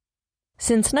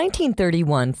Since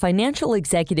 1931, Financial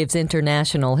Executives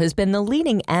International has been the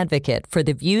leading advocate for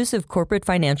the views of corporate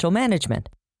financial management.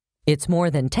 Its more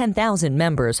than 10,000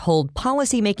 members hold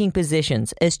policymaking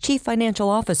positions as chief financial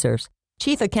officers,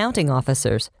 chief accounting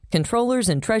officers, controllers,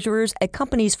 and treasurers at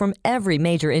companies from every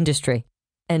major industry.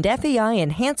 And FEI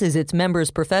enhances its members'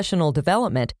 professional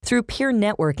development through peer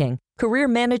networking, career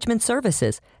management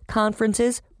services,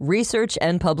 conferences, research,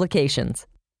 and publications.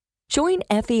 Join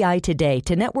FEI today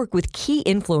to network with key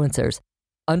influencers,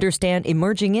 understand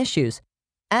emerging issues,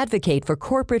 advocate for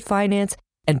corporate finance,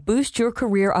 and boost your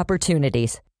career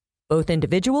opportunities. Both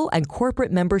individual and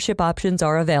corporate membership options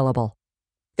are available.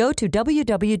 Go to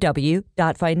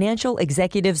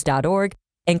www.financialexecutives.org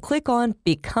and click on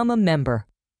Become a Member.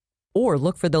 Or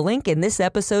look for the link in this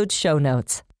episode's show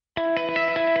notes.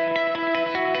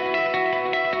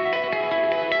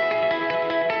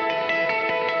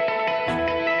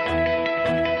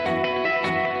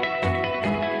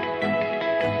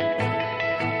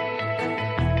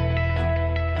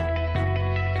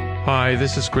 Hi,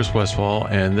 this is Chris Westfall,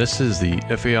 and this is the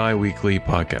FEI Weekly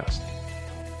podcast.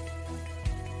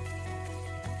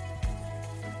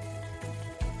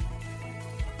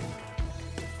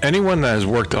 Anyone that has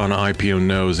worked on an IPO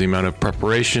knows the amount of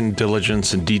preparation,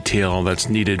 diligence, and detail that's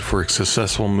needed for a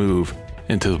successful move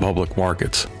into the public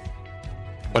markets.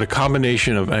 But a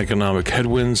combination of economic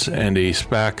headwinds and a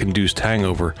SPAC induced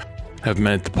hangover have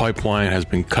meant the pipeline has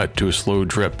been cut to a slow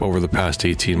drip over the past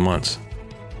 18 months.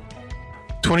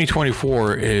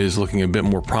 2024 is looking a bit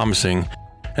more promising,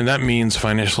 and that means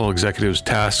financial executives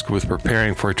tasked with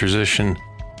preparing for a transition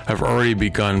have already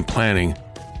begun planning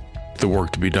the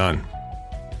work to be done.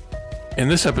 In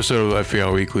this episode of the FEI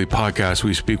Weekly podcast,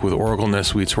 we speak with Oracle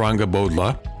NetSuite's Ranga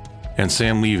Bodla and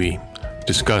Sam Levy,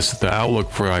 discuss the outlook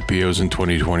for IPOs in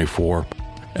 2024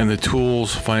 and the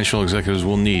tools financial executives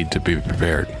will need to be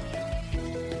prepared.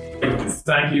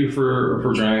 Thank you for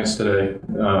joining us today.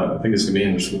 I think it's going to be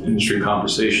an industry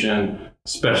conversation,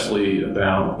 especially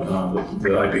about the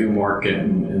IPO market.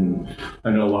 And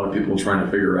I know a lot of people are trying to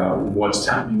figure out what's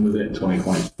happening with it in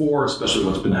 2024, especially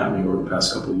what's been happening over the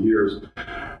past couple of years.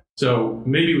 So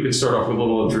maybe we could start off with a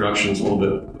little introductions, a little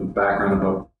bit of background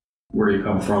about where you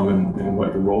come from and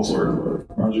what your roles are.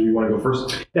 Roger, you want to go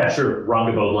first? Yeah, sure.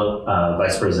 Ranga Bodla,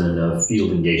 Vice President of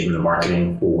Field Engagement and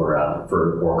Marketing for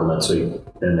Oracle NetSuite.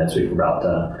 Been in NetSuite for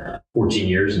about 14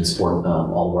 years and support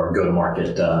all of our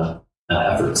go-to-market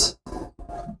efforts.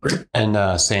 Great.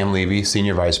 And Sam Levy,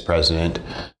 Senior Vice President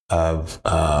of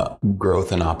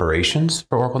Growth and Operations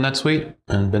for Oracle NetSuite,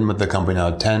 and been with the company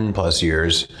now 10 plus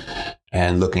years.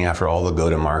 And looking after all the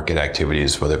go-to-market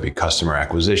activities, whether it be customer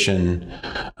acquisition,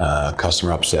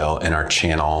 customer upsell, and our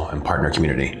channel and partner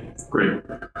community. Great.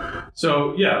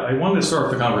 So, yeah, I wanted to start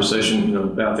the conversation,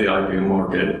 about the IPO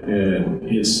market. And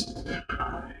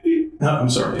I'm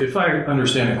sorry, if I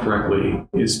understand it correctly,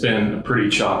 it's been a pretty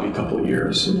choppy couple of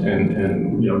years.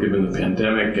 And given the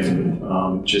pandemic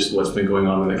and just what's been going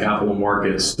on in the capital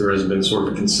markets, there has been sort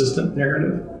of a consistent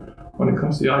narrative when it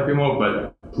comes to the IPO,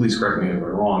 but please correct me if I'm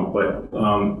wrong. But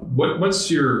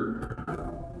what's your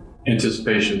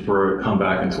anticipation for a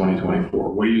comeback in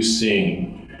 2024? What are you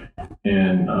seeing?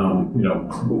 And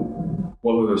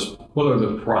what are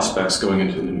the prospects going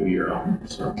into the new year?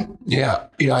 So. Yeah,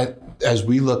 as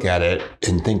we look at it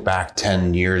and think back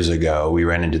 10 years ago, we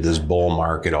ran into this bull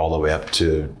market all the way up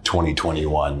to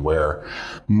 2021, where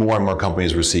more and more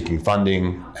companies were seeking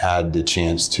funding, had the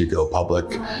chance to go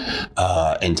public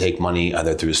and take money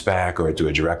either through a SPAC or through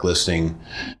a direct listing.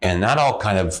 And that all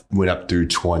kind of went up through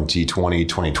 2020,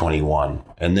 2021.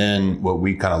 And then what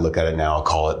we kind of look at it now,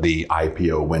 call it the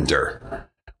IPO winter,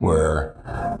 where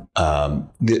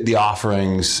the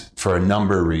offerings, for a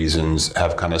number of reasons,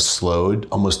 have kind of slowed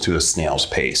almost to a snail's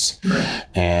pace. Right.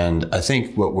 And I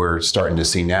think what we're starting to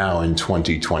see now in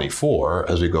 2024,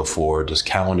 as we go forward, this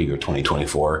calendar year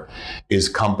 2024, is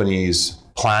companies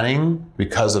planning,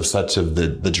 because of such of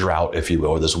the drought, if you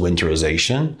will, or this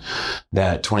winterization,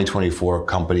 that 2024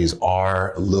 companies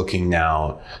are looking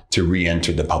now to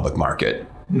re-enter the public market.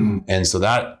 Mm-hmm. And so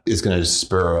that is going to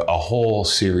spur a whole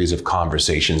series of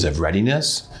conversations of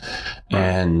readiness. Right.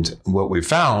 And what we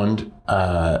found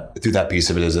through that piece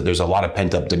of it is that there's a lot of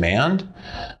pent-up demand.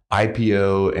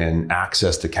 IPO and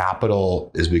access to capital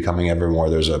is becoming ever more.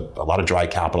 There's a lot of dry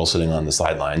capital sitting on the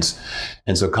sidelines.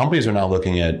 And so companies are now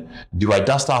looking at, do I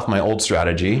dust off my old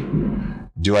strategy?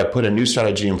 Do I put a new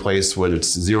strategy in place where it's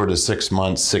 0 to 6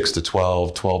 months, 6 to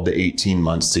 12, 12 to 18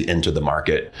 months to enter the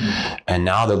market? And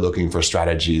now they're looking for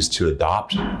strategies to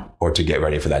adopt or to get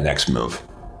ready for that next move.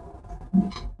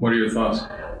 What are your thoughts?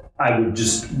 I would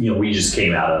just, we just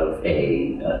came out of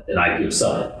an IPO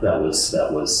summit that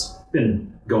was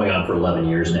been going on for 11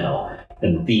 years now.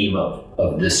 And the theme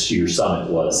of this year's summit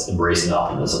was embracing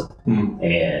optimism.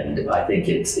 And I think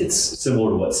it's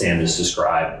similar to what Sam just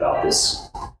described about this.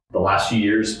 The last few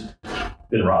years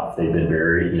been rough. They've been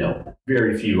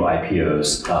very few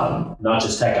IPOs, not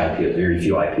just tech IPOs, very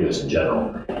few IPOs in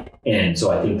general. And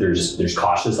so I think there's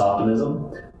cautious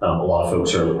optimism. A lot of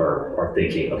folks are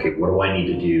thinking, okay, what do I need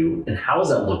to do? And how does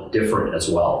that look different as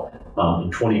well?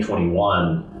 In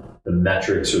 2021, the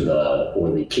metrics or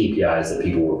the KPIs that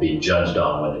people were being judged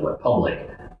on when they went public,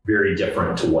 very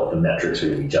different to what the metrics are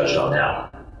going to be judged on now.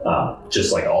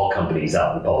 Just like all companies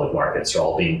out in the public markets are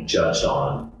all being judged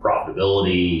on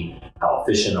profitability, how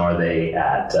efficient are they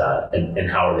at,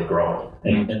 and how are they growing?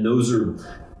 And those are,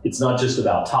 it's not just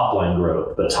about top line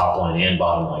growth, but top line and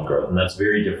bottom line growth. And that's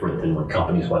very different than when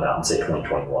companies went out and say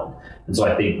 2021. And so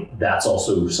I think that's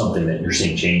also something that you're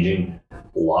seeing changing.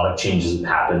 A lot of changes have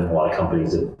happened. A lot of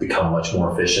companies have become much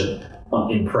more efficient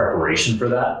in preparation for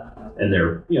that. And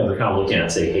they're kind of looking at it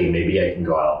and say, hey, maybe I can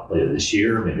go out later this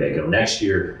year, maybe I go next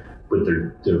year. But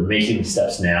they're making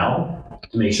steps now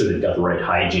to make sure they've got the right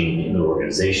hygiene in their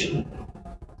organization.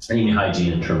 I mean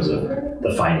hygiene in terms of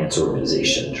the finance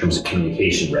organization, in terms of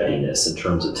communication readiness, in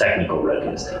terms of technical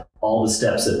readiness, all the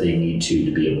steps that they need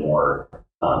to be a more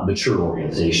mature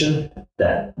organization,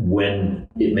 that when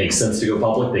it makes sense to go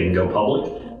public, they can go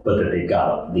public, but that they've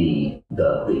got the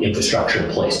infrastructure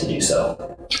in place to do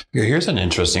so. Here's an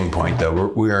interesting point, though.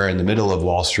 We are in the middle of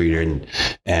Wall Street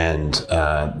and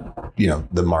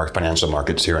the financial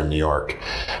markets here in New York,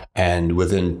 and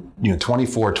within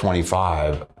 24,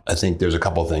 25. I think there's a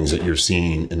couple of things that you're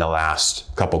seeing in the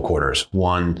last couple of quarters.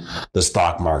 One, the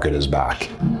stock market is back,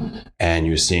 and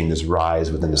you're seeing this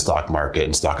rise within the stock market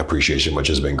and stock appreciation, which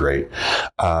has been great.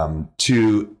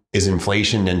 Two, is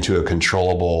inflation into a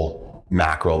controllable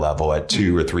macro level at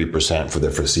 2 or 3% for the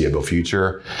foreseeable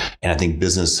future. And I think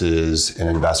businesses and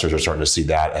investors are starting to see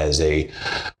that as a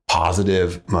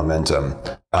positive momentum.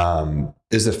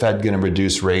 Is the Fed going to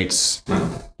reduce rates?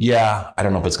 Yeah, I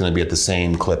don't know if it's going to be at the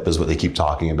same clip as what they keep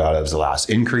talking about as the last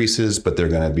increases, but they're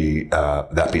going to be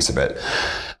that piece of it.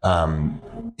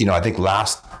 I think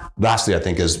lastly, I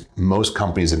think as most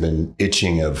companies have been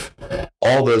itching of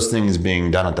all those things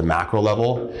being done at the macro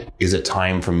level, is it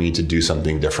time for me to do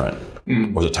something different?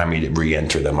 Or is it time for me to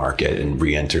re-enter the market and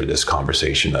re-enter this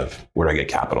conversation of where do I get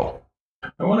capital?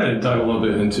 I want to dive a little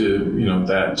bit into,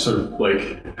 that sort of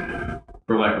like,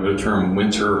 for lack of a term,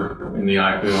 winter in the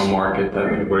IPO market that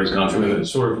everybody's gone through. And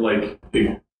it's sort of like,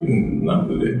 it didn't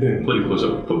completely close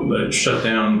up, but shut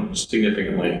down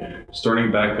significantly,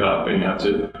 starting back up, and you have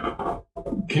to,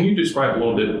 can you describe a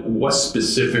little bit what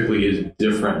specifically is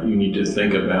different you need to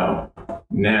think about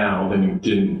now than you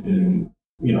did in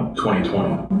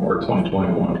 2020 or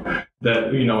 2021?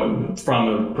 That, from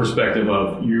the perspective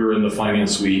of you're in the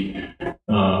finance suite,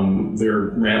 they're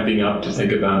ramping up to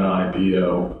think about an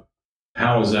IPO.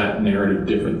 How is that narrative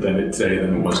different than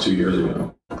it was 2 years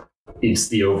ago? It's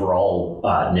the overall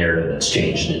narrative that's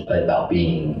changed about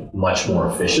being much more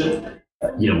efficient.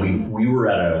 We were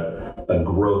at a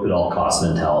growth at all cost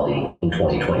mentality in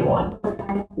 2021.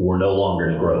 We're no longer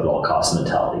in a growth at all cost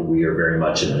mentality. We are very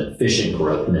much in an efficient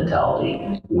growth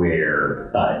mentality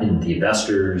where the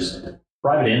investors,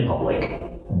 private and public,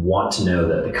 want to know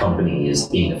that the company is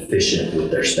being efficient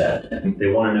with their spend. They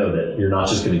want to know that you're not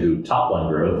just going to do top line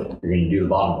growth, you're going to do the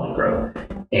bottom line growth.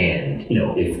 And,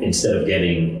 if instead of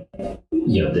getting,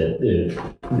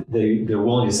 they're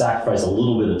willing to sacrifice a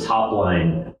little bit of top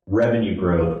line revenue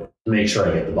growth to make sure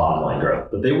I get the bottom line growth,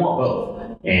 but they want both.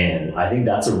 And I think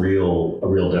that's a real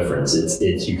difference.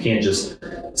 It's you can't just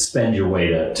spend your way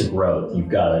to growth. You've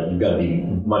got to be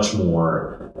much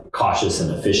more cautious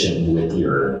and efficient with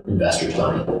your investors'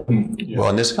 money. Well,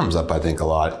 and this comes up, I think, a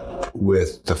lot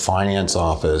with the finance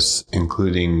office,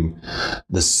 including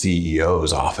the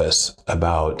CEO's office,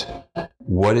 about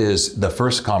what is the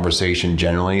first conversation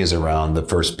generally is around the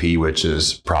first P, which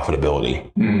is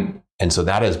profitability. And so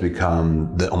that has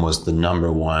become almost the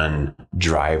number one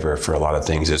driver for a lot of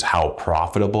things is how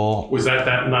profitable. Was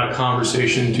that not a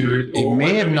conversation too? It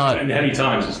may have not. And many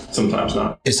times, sometimes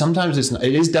not. Sometimes it's not.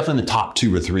 It is definitely the top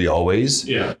 2 or 3 always.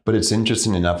 Yeah. But it's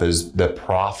interesting enough is the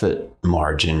profit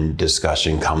margin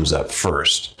discussion comes up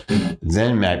first.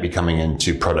 Then might be coming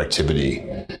into productivity.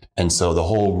 And so the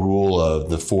whole rule of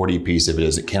the 40 piece of it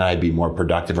is, can I be more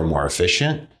productive or more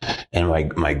efficient? And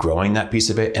am I growing that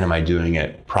piece of it? And am I doing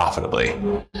it profitably?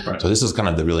 Right. So this is kind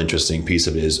of the real interesting piece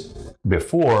of it is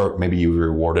before maybe you were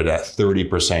rewarded at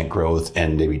 30% growth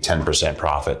and maybe 10%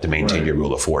 profit to maintain your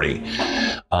rule of 40.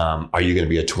 Are you going to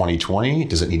be a 20-20?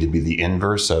 Does it need to be the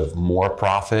inverse of more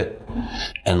profit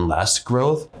and less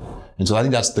growth? And so I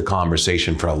think that's the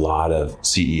conversation for a lot of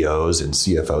CEOs and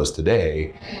CFOs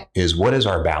today is what is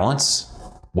our balance?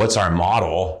 What's our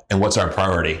model and what's our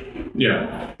priority?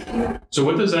 Yeah. So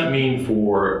what does that mean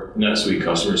for NetSuite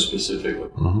customers specifically?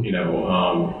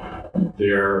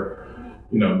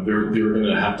 They're going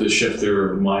to have to shift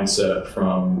their mindset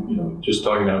from, just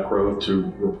talking about growth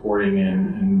to reporting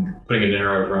and putting a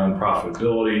narrative around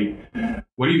profitability.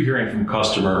 What are you hearing from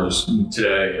customers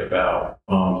today about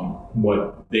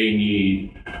what they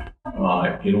need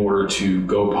in order to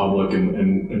go public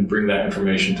and bring that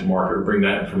information to market or bring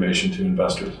that information to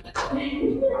investors?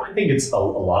 I think it's a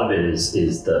lot of it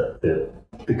is the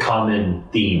common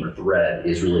theme or thread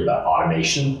is really about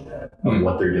automation of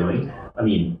what they're doing. I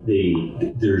mean,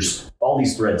 there's all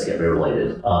these threads get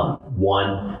related.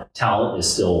 One, talent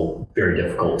is still very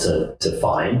difficult to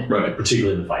find, right,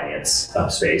 particularly in the finance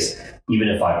space. Even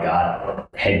if I've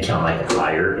got headcount I can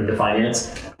hire into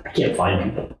finance, I can't find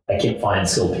people. I can't find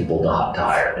skilled people to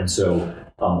hire. And so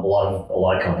a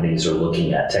lot of companies are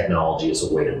looking at technology as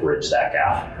a way to bridge that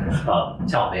gap.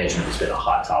 Talent management has been a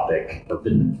hot topic, or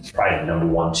been probably the number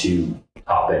 1, 2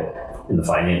 topic in the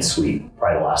finance suite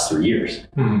probably the last 3 years.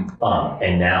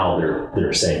 And now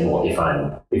they're saying, well, if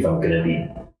I'm going to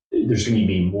be, there's going to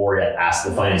be more asked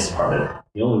the finance department.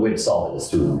 The only way to solve it is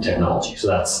through technology. So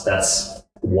that's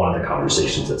one of the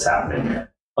conversations that's happening.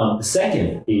 The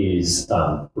second is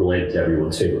related to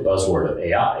everyone's favorite buzzword of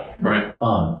AI. Right.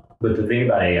 But the thing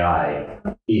about AI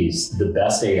is the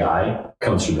best AI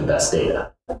comes from the best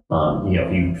data.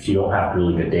 If you don't have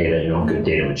really good data, you don't have good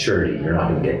data maturity, you're not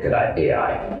going to get good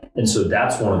AI. And so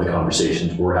that's one of the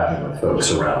conversations we're having with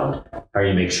folks around how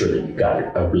you make sure that you've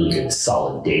got a really good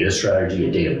solid data strategy,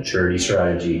 a data maturity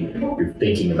strategy. You're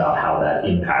thinking about how that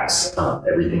impacts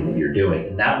everything that you're doing.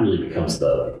 And that really becomes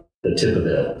the tip of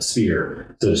the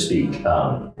spear, so to speak,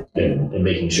 and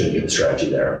making sure you get the strategy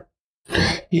there.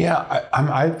 Yeah,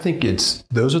 I think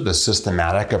those are the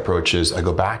systematic approaches. I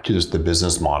go back to just the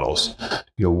business models.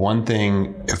 One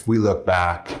thing, if we look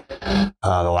back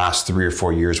the last 3 or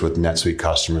 4 years with NetSuite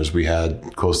customers, we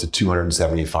had close to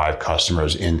 275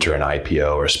 customers enter an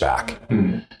IPO or SPAC,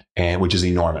 and which is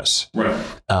enormous.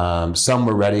 Right. Some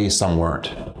were ready, some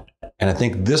weren't. And I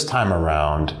think this time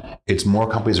around, it's more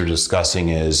companies are discussing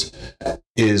is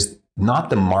not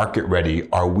the market ready,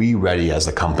 are we ready as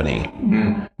a company?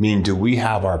 Meaning, do we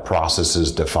have our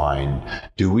processes defined?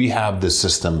 Do we have the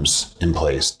systems in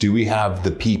place? Do we have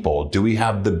the people? Do we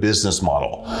have the business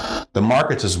model? The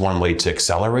markets is one way to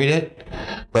accelerate it,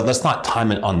 but let's not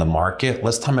time it on the market.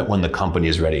 Let's time it when the company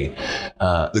is ready.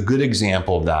 The good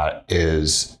example of that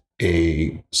is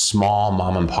a small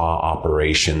mom and pop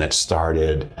operation that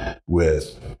started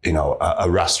with, a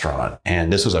restaurant.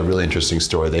 And this was a really interesting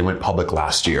story. They went public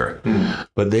last year,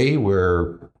 but they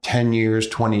were 10 years,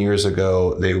 20 years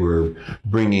ago, they were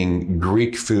bringing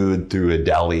Greek food through a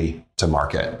deli to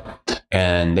market.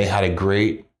 And they had a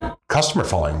great customer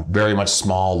following, very much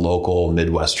small, local,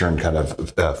 Midwestern kind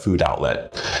of food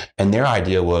outlet. And their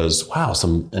idea was, wow,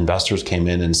 some investors came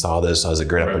in and saw this as a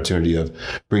great opportunity of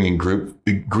bringing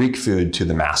Greek food to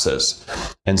the masses.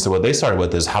 And so what they started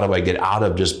with is, how do I get out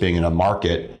of just being in a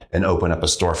market and open up a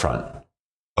storefront?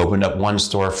 Opened up one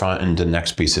storefront and the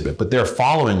next piece of it. But their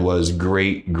following was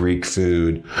great Greek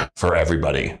food for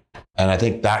everybody. And I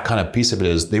think that kind of piece of it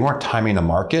is they weren't timing a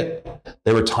market.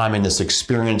 They were timing this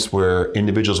experience where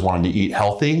individuals wanted to eat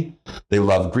healthy. They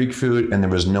loved Greek food, and there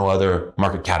was no other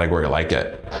market category like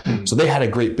it. So they had a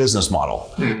great business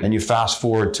model. And you fast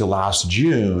forward to last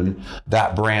June,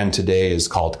 that brand today is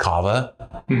called Kava,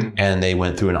 and they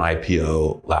went through an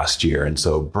IPO last year. And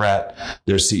so Brett,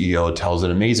 their CEO, tells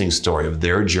an amazing story of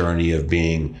their journey of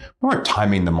being, we weren't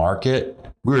timing the market.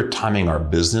 We were timing our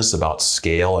business about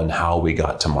scale and how we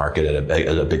got to market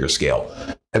at a bigger scale.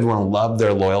 Everyone loved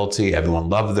their loyalty. Everyone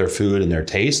loved their food and their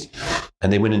taste.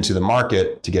 And they went into the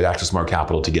market to get access to more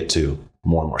capital to get to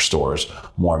more and more stores,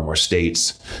 more and more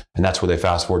states. And that's where they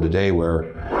fast forward today where,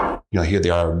 here they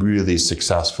are, a really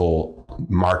successful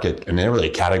market and they're really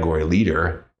a category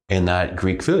leader in that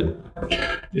Greek food.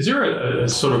 Is there a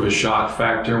sort of a shock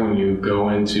factor when you go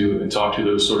into and talk to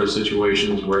those sort of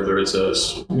situations, whether it's a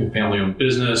family-owned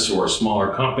business or a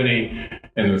smaller company,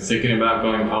 and they're thinking about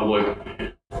going public,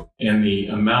 and the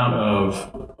amount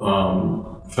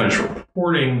of financial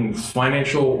reporting,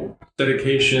 financial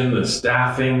dedication, the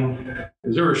staffing?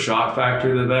 Is there a shock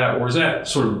factor to that, or is that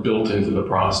sort of built into the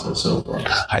process so far?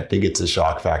 I think it's a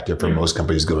shock factor for most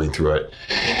companies going through it.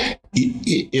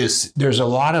 There's a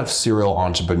lot of serial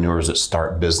entrepreneurs that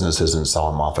start businesses and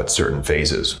sell them off at certain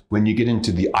phases. When you get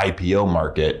into the IPO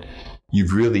market,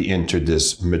 you've really entered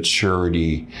this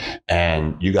maturity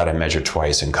and you got to measure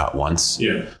twice and cut once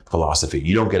philosophy.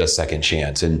 You don't get a second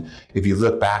chance. And if you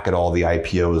look back at all the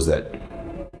IPOs that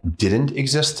didn't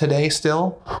exist today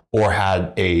still, or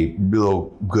had a real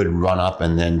good run up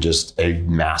and then just a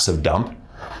massive dump,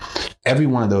 every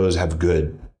one of those have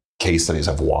good case studies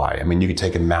of why. I mean, you could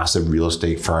take a massive real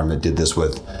estate firm that did this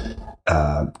with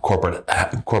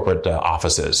corporate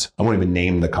offices. I won't even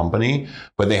name the company,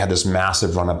 but they had this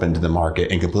massive run up into the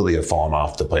market and completely have fallen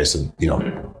off the place. And,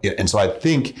 and so I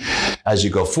think as you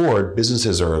go forward,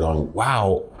 businesses are going,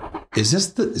 wow, is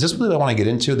this really what I want to get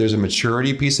into? There's a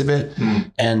maturity piece of it.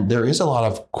 And there is a lot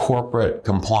of corporate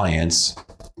compliance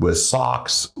with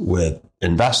SOX, with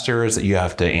investors that you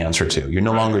have to answer to. You're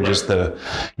no longer just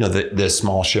the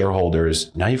small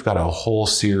shareholders. Now you've got a whole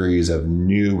series of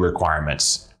new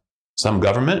requirements. Some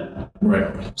government,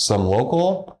 some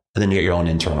local, and then you get your own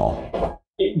internal.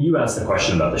 You asked the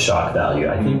question about the shock value.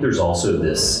 I think there's also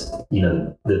this,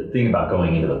 the thing about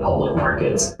going into the public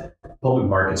markets. Public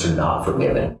markets are not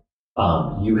forgiving.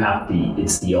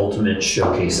 It's the ultimate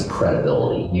showcase of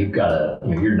credibility. You've got to,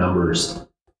 your numbers,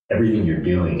 everything you're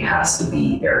doing has to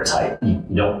be airtight. You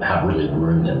don't have really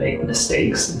room to make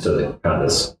mistakes. And so they kind of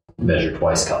this measure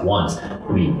twice, cut once.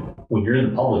 I mean, when you're in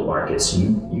the public markets,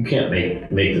 you can't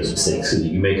make those mistakes. Because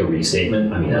you make a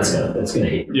restatement, I mean, that's gonna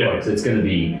hit your books. It's gonna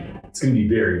be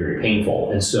very, very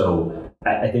painful. And so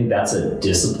I think that's a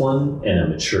discipline and a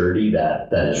maturity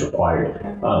that is required.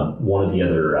 One of the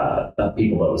other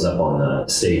people that was up on the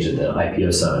stage at the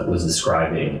IPO summit was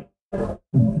describing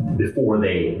before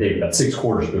they about 6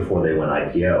 quarters before they went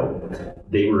IPO,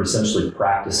 they were essentially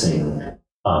practicing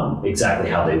exactly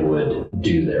how they would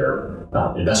do their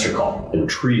investor call. They would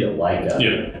treat it like a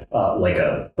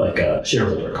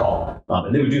shareholder call,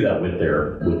 and they would do that with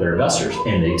their investors.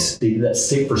 And they did that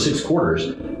for 6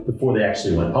 quarters before they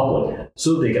actually went public,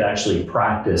 so they could actually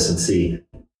practice and see.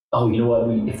 Oh, you know what?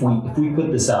 If we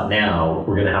put this out now,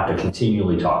 we're going to have to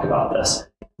continually talk about this.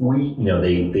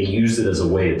 They used it as a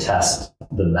way to test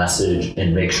the message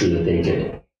and make sure that they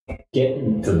could get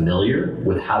familiar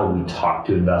with how do we talk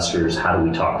to investors, how do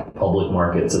we talk to the public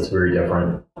markets. That's very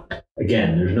different.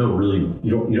 Again, there's no really,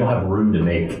 you don't have room to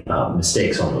make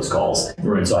mistakes on those calls.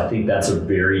 And so I think that's a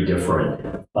very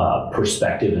different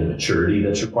perspective and maturity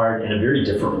that's required, and a very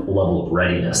different level of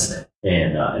readiness.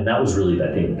 And that was really, I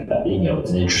think,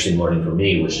 it's an interesting learning for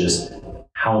me, was just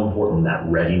how important that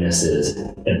readiness is.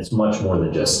 And it's much more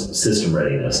than just system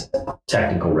readiness,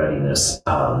 technical readiness,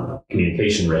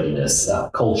 communication readiness,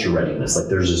 culture readiness. Like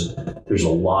there's a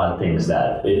lot of things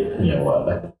that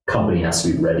a company has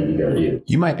to be ready to go do.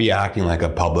 You might be acting like a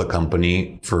public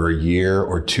company for a year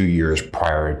or 2 years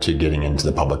prior to getting into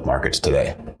the public markets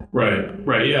today.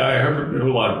 Right. Yeah, I heard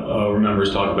a lot of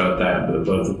members talk about that,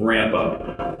 the ramp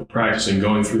up, practicing,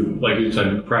 going through, like you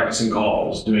said, practicing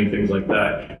calls, doing things like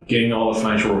that, getting all the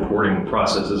financial reporting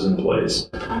processes in place.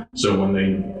 So when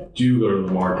they do go to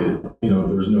the market,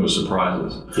 there's no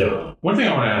surprises. Yep. One thing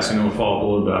I want to ask, and I want to follow up a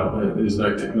little about, is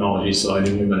that technology side,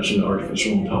 and you mentioned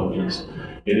artificial intelligence.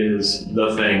 It is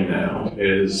the thing now. It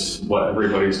is what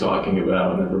everybody's talking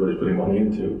about and everybody's putting money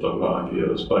into, talking about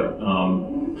IPOs. But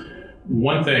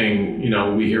one thing,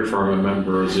 we hear from our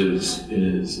members is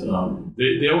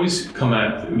they always come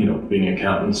at, being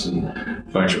accountants and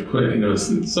financial,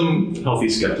 some healthy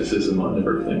skepticism on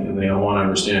everything, and they want to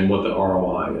understand what the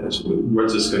ROI is.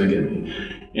 What's this going to get me?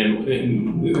 And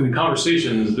in the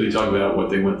conversations, they talk about what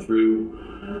they went through,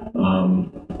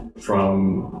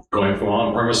 from going from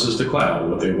on-premises to cloud,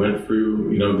 what they went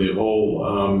through, the whole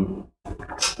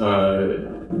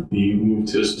the move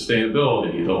to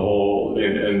sustainability, the whole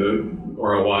and the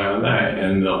ROI on that,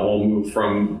 and the whole move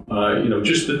from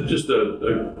just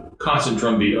a constant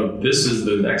drumbeat of this is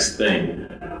the next thing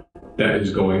that is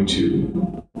going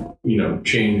to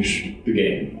change the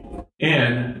game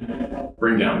and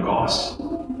bring down costs.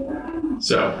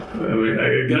 So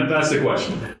that's the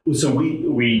question. So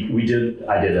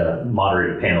I did a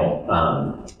moderated panel,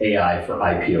 AI for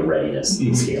IPO readiness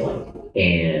and scaling.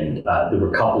 And there were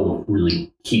a couple of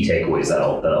really key takeaways that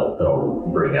I'll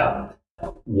bring up.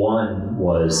 One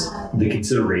was the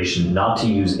consideration not to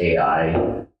use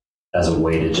AI as a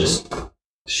way to just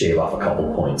shave off a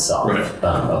couple points off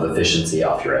of efficiency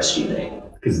off your SG&A,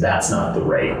 because that's not the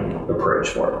right approach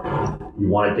for it. You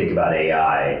want to think about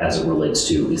AI as it relates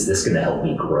to, is this going to help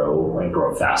me grow and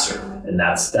grow faster? And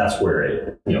that's where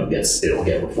it it'll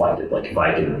get reflected. Like if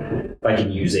I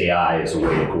can use AI as a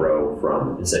way to grow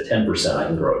from, instead of 10%, I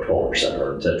can grow at 12%,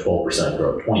 or instead of 12%, I can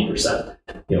grow at 20%.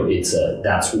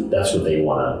 That's what they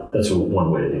want to. That's one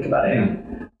way to think about AI.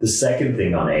 The second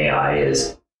thing on AI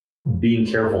is being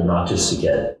careful not just to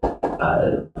get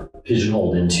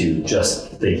pigeonholed into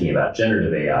just thinking about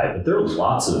generative AI, but there are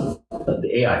lots of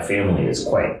the AI family is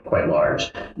quite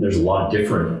large. And there's a lot of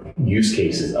different use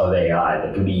cases of AI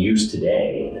that can be used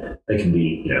today that can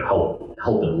be help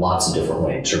in lots of different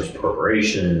ways in terms of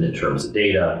preparation, in terms of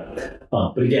data.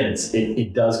 But again,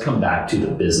 it does come back to the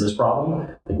business problem.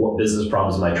 Like, what business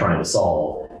problems am I trying to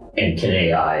solve? And can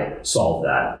AI solve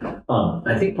that?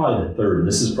 I think probably the third, and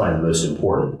this is probably the most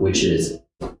important, which is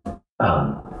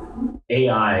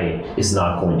AI is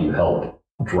not going to help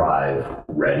drive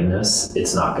readiness.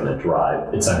 It's not going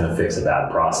to fix a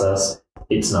bad process.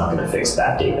 It's not going to fix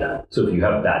bad data. So if you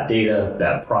have bad data,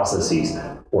 bad processes,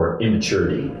 or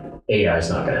immaturity, AI is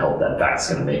not going to help that. In fact, it's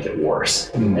going to make it worse.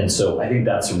 And so I think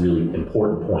that's a really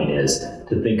important point, is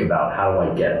to think about how do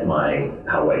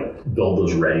I build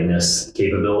those readiness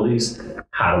capabilities?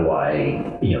 How do I,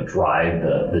 drive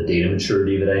the data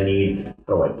maturity that I need?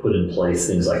 How do I put in place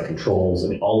things like controls? I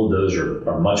mean, all of those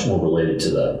are much more related to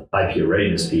the IPO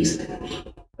readiness piece.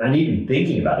 I need to be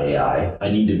thinking about AI. I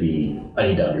need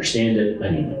to understand it. I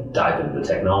need to dive into the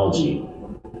technology.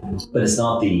 But it's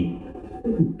not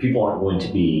people aren't going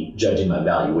to be judging my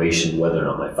valuation whether or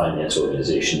not my finance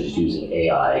organization is using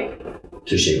AI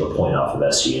to shave a point off of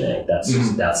SG&A.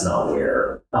 That's not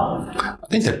where. I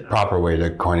think the proper way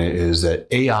to coin it is that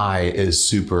AI is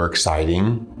super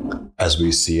exciting as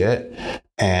we see it,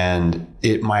 and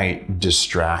it might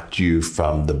distract you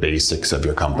from the basics of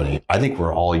your company. I think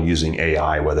we're all using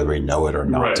AI, whether we know it or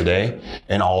not today,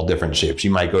 in all different shapes.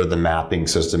 You might go to the mapping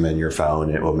system in your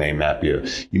phone, and it may map you.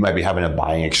 You might be having a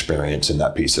buying experience in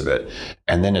that piece of it.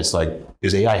 And then it's like,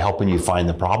 is AI helping you find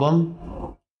the problem?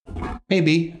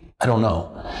 Maybe. I don't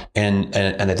know. And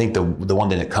I think the one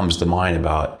thing that comes to mind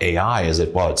about AI is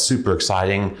that while it's super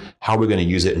exciting, how are we going to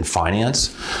use it in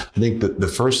finance? I think the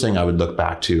first thing I would look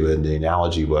back to in the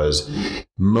analogy was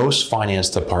most finance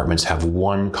departments have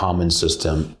one common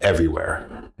system everywhere,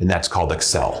 and that's called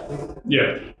Excel.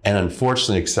 Yeah. And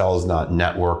unfortunately, Excel is not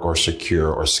network or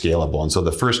secure or scalable. And so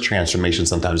the first transformation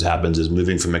sometimes happens is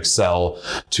moving from Excel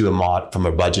to from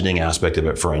a budgeting aspect of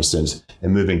it, for instance,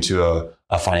 and moving to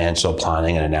a financial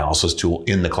planning and analysis tool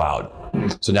in the cloud.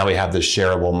 So now we have this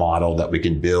shareable model that we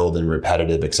can build and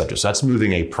repetitive, et cetera. So that's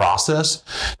moving a process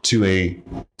to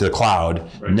the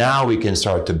cloud. Right. Now we can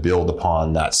start to build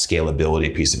upon that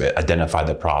scalability piece of it, identify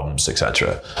the problems, et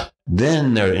cetera.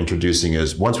 Then they're introducing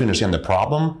is, once we understand the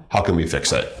problem, how can we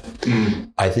fix it?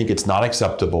 I think it's not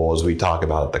acceptable, as we talk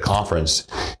about at the conference,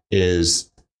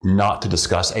 is not to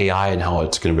discuss AI and how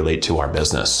it's going to relate to our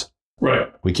business.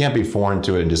 Right. We can't be foreign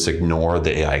to it and just ignore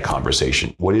the AI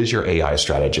conversation. What is your AI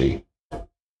strategy?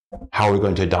 How are we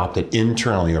going to adopt it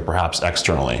internally or perhaps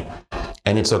externally?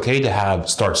 And it's okay to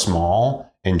start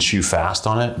small and chew fast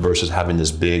on it versus having this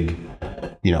big,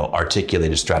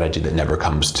 articulated strategy that never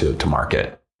comes to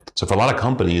market. So for a lot of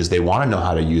companies, they want to know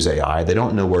how to use AI. They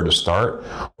don't know where to start,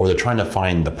 or they're trying to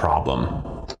find the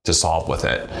problem to solve with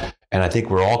it. And I think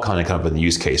we're all kind of come up with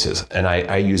use cases. And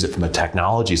I use it from a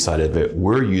technology side of it.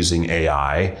 We're using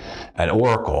AI at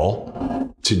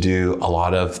Oracle to do a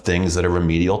lot of things that are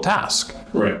remedial tasks.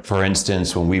 Right. For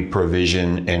instance, when we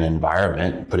provision an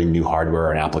environment, putting new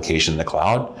hardware and application in the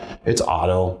cloud, it's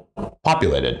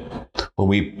auto-populated. When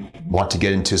we want to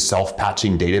get into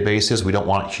self-patching databases, we don't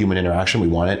want human interaction. We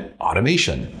want it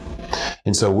automation.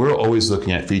 And so we're always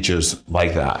looking at features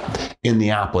like that. In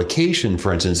the application,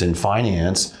 for instance, in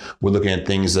finance, we're looking at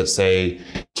things that say,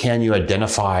 can you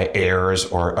identify errors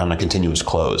or on a continuous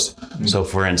close? Mm-hmm. So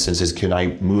for instance, can I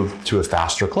move to a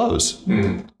faster close?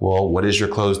 Mm-hmm. Well, what is your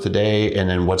close today? And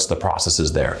then what's the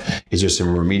processes there? Is there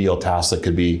some remedial tasks that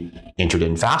could be entered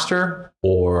in faster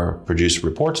or produce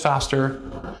reports faster?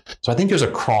 So I think there's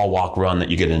a crawl, walk, run that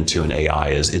you get into in AI.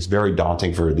 It's very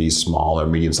daunting for these small or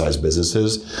medium-sized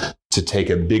businesses to take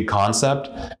a big concept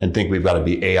and think we've got to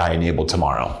be AI enabled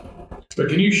tomorrow. But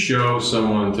can you show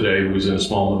someone today who's in a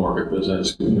small market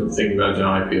business, thinking about an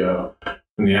IPO,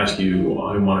 and they ask you,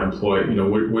 I want to employ,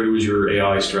 what was your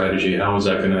AI strategy? How is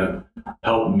that going to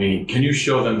help me? Can you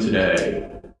show them today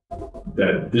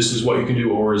that this is what you can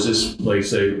do? Or is this, like,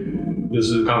 say, this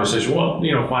is a conversation,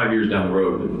 5 years down the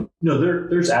road? No,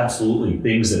 there's absolutely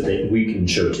things that we can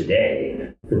show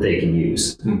today that they can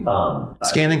use.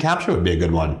 Scan and capture would be a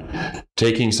good one.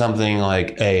 Taking something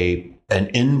like an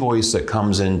invoice that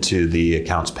comes into the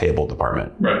accounts payable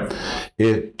department. Right.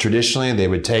 Traditionally, they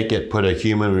would take it, put a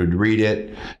human would read it,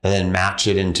 and then match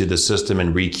it into the system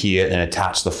and rekey it and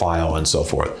attach the file and so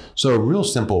forth. So a real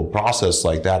simple process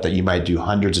like that you might do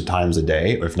hundreds of times a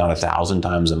day, or if not 1,000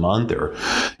 times a month, or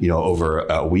over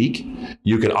a week,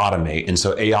 you could automate. And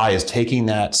so AI is taking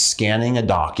that, scanning a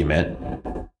document,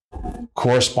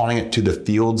 corresponding it to the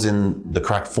fields in the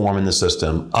correct form in the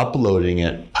system, uploading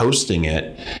it, posting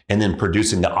it, and then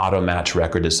producing the auto match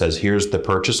record that says, here's the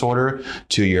purchase order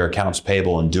to your accounts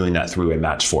payable, and doing that through a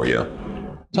match for you.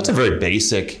 So that's a very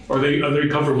basic. Are they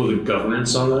comfortable with the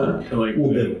governance on that? Like,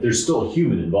 well, there's still a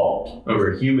human involved.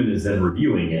 Where a human is then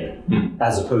reviewing it,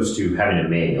 as opposed to having to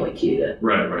manually key it in.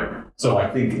 Right. So I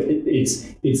think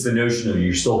it's the notion of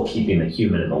you're still keeping the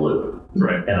human in the loop.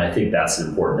 Right. And I think that's an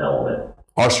important element.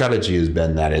 Our strategy has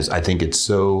been I think it's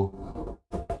so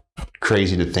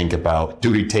crazy to think about, do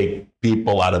we take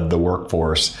people out of the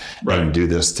workforce and do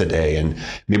this today? And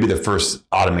maybe the first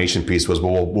automation piece was,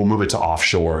 well, we'll move it to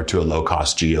offshore, to a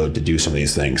low-cost geo to do some of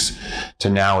these things. To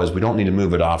now is, we don't need to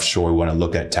move it offshore. We want to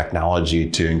look at technology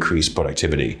to increase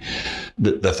productivity.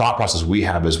 The thought process we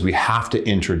have is we have to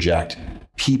interject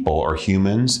people or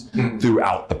humans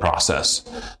throughout the process,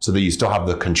 so that you still have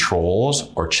the controls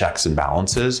or checks and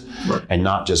balances, and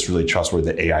not just really trust where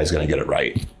the AI is going to get it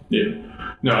right. Yeah.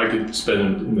 No, I could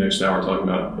spend the next hour talking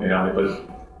about AI, but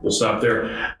we'll stop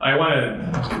there. I want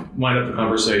to wind up the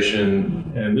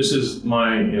conversation, and this is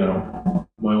my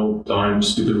old time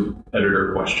stupid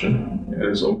editor question.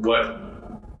 And so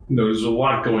there's a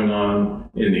lot going on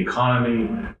in the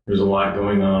economy. There's a lot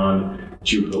going on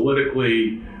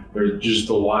geopolitically. There's just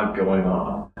a lot going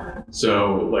on.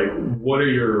 So, what are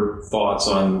your thoughts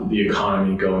on the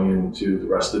economy going into the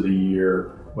rest of the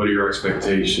year? What are your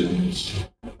expectations?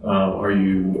 Are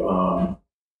you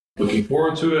looking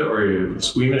forward to it, or are you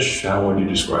squeamish? How would you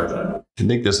describe that? I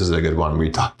think this is a good one. We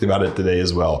talked about it today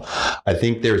as well. I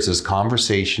think there's this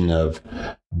conversation of,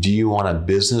 do you want a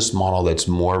business model that's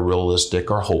more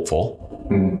realistic or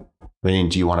hopeful? Meaning,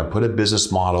 do you want to put a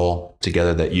business model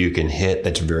together that you can hit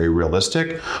that's very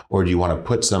realistic, or do you want to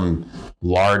put some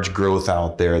large growth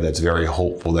out there that's very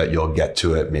hopeful that you'll get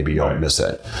to it, maybe you'll miss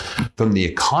it? From the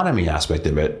economy aspect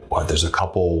of it, there's a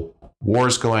couple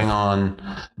wars going on.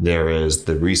 There is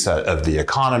the reset of the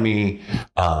economy.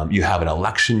 You have an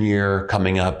election year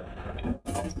coming up.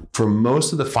 For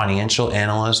most of the financial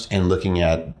analysts and looking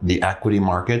at the equity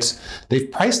markets, they've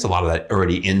priced a lot of that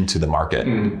already into the market.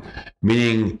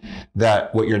 Meaning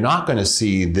that what you're not going to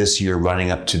see this year running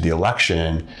up to the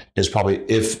election is probably,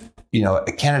 if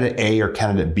a candidate A or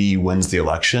candidate B wins the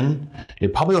election,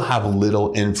 it probably will have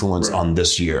little influence on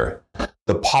this year.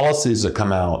 The policies that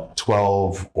come out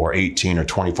 12 or 18 or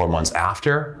 24 months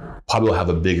after probably will have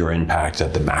a bigger impact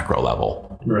at the macro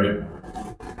level. Right.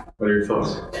 What are your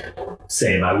thoughts?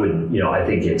 Same. I wouldn't, I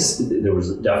think there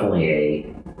was definitely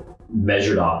a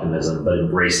measured optimism, but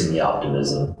embracing the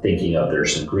optimism, thinking of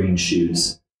there's some green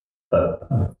shoots, but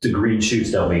the green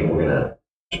shoots don't mean we're going to,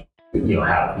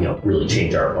 really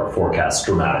change our forecasts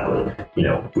dramatically.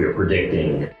 We're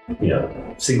predicting,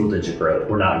 single digit growth.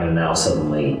 We're not going to now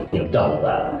suddenly, double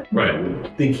that. Right. We're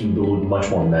thinking a little much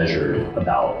more measured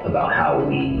about how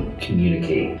we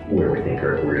communicate where we think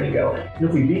we're going to go. And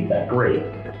if we beat that, great.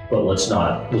 But let's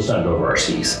not go over our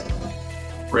skis.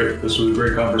 Great. This was a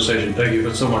great conversation. Thank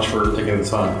you so much for taking the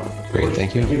time. Great.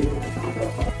 Thank you.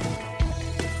 Thank you.